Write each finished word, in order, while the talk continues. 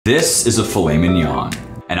This is a filet mignon,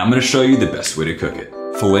 and I'm gonna show you the best way to cook it.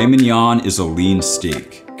 Filet mignon is a lean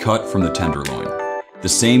steak cut from the tenderloin, the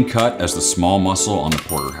same cut as the small muscle on the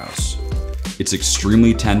porterhouse. It's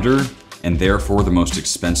extremely tender and therefore the most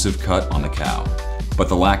expensive cut on the cow. But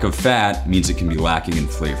the lack of fat means it can be lacking in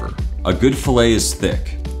flavor. A good filet is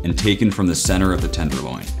thick and taken from the center of the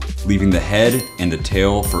tenderloin, leaving the head and the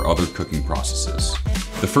tail for other cooking processes.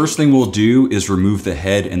 The first thing we'll do is remove the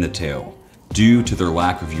head and the tail, due to their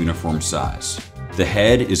lack of uniform size. The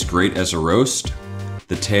head is great as a roast,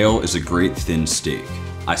 the tail is a great thin steak.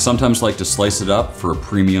 I sometimes like to slice it up for a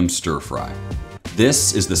premium stir fry.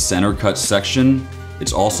 This is the center cut section.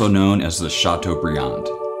 It's also known as the Chateaubriand,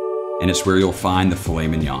 and it's where you'll find the filet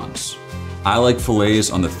mignons. I like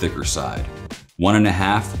fillets on the thicker side,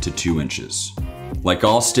 1.5 to 2 inches. Like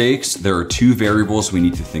all steaks, there are two variables we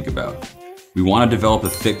need to think about. We want to develop a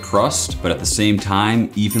thick crust, but at the same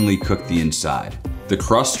time, evenly cook the inside. The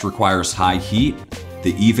crust requires high heat,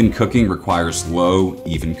 the even cooking requires low,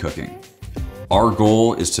 even cooking. Our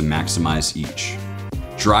goal is to maximize each.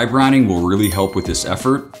 Dry brining will really help with this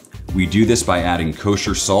effort. We do this by adding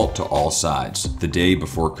kosher salt to all sides the day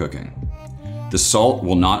before cooking. The salt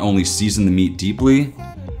will not only season the meat deeply,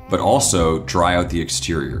 but also dry out the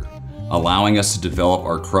exterior, allowing us to develop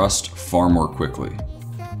our crust far more quickly.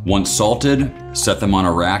 Once salted, set them on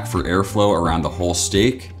a rack for airflow around the whole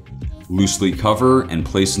steak, loosely cover and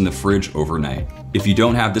place in the fridge overnight. If you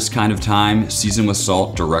don't have this kind of time, season with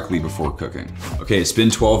salt directly before cooking. Okay, it's been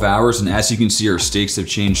 12 hours and as you can see, our steaks have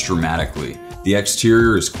changed dramatically. The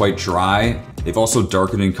exterior is quite dry. They've also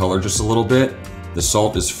darkened in color just a little bit. The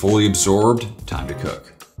salt is fully absorbed, time to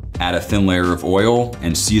cook. Add a thin layer of oil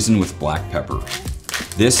and season with black pepper.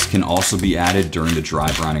 This can also be added during the dry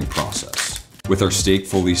brining process. With our steak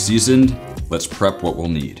fully seasoned, let's prep what we'll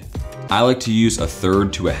need. I like to use 1/3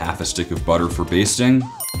 to 1/2 stick of butter for basting.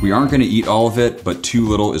 We aren't gonna eat all of it, but too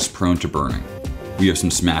little is prone to burning. We have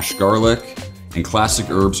some smashed garlic, and classic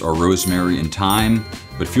herbs are rosemary and thyme,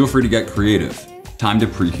 but feel free to get creative. Time to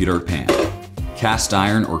preheat our pan. Cast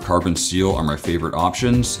iron or carbon steel are my favorite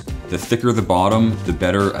options. The thicker the bottom, the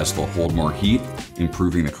better, as they'll hold more heat,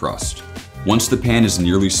 improving the crust. Once the pan is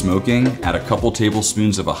nearly smoking, add a couple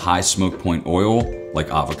tablespoons of a high smoke point oil, like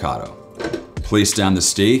avocado. Place down the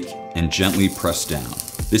steak and gently press down.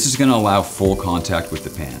 This is gonna allow full contact with the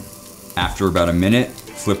pan. After about a minute,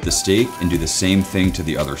 flip the steak and do the same thing to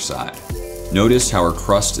the other side. Notice how our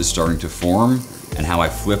crust is starting to form and how I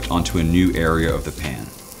flipped onto a new area of the pan.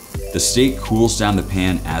 The steak cools down the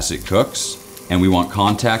pan as it cooks, and we want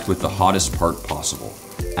contact with the hottest part possible.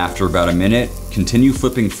 After about a minute, continue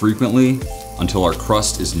flipping frequently until our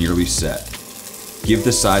crust is nearly set. Give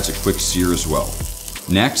the sides a quick sear as well.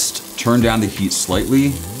 Next, turn down the heat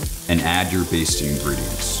slightly and add your basting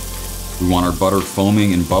ingredients. We want our butter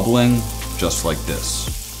foaming and bubbling, just like this.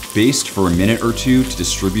 Baste for a minute or two to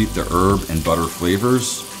distribute the herb and butter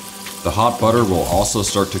flavors. The hot butter will also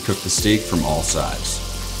start to cook the steak from all sides.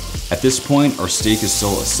 At this point, our steak is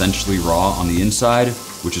still essentially raw on the inside,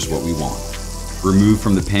 which is what we want. Remove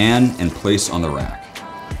from the pan and place on the rack.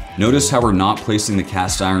 Notice how we're not placing the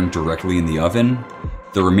cast iron directly in the oven.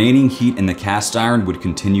 The remaining heat in the cast iron would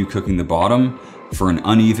continue cooking the bottom for an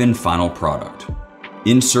uneven final product.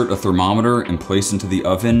 Insert a thermometer and place into the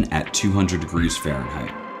oven at 200 degrees Fahrenheit.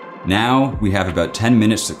 Now we have about 10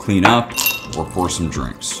 minutes to clean up or pour some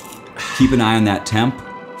drinks. Keep an eye on that temp.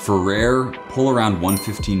 For rare, pull around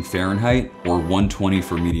 115 Fahrenheit or 120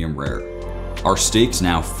 for medium rare. Our steak's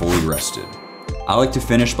now fully rested. I like to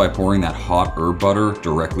finish by pouring that hot herb butter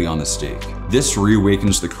directly on the steak. This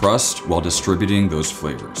reawakens the crust while distributing those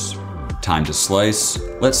flavors. Time to slice.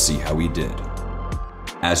 Let's see how we did.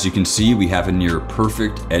 As you can see, we have a near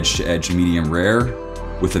perfect edge-to-edge medium rare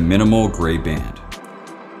with a minimal gray band.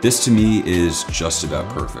 This to me is just about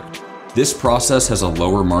perfect. This process has a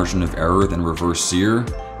lower margin of error than reverse sear,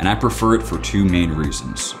 and I prefer it for two main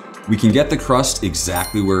reasons. We can get the crust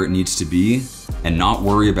exactly where it needs to be and not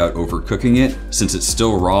worry about overcooking it since it's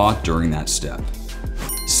still raw during that step.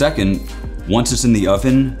 Second, once it's in the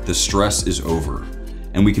oven, the stress is over,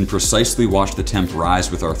 and we can precisely watch the temp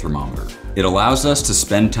rise with our thermometer. It allows us to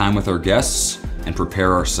spend time with our guests and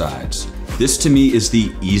prepare our sides. This to me is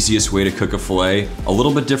the easiest way to cook a filet, a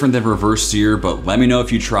little bit different than reverse sear, but let me know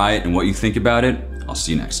if you try it and what you think about it. I'll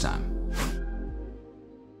see you next time.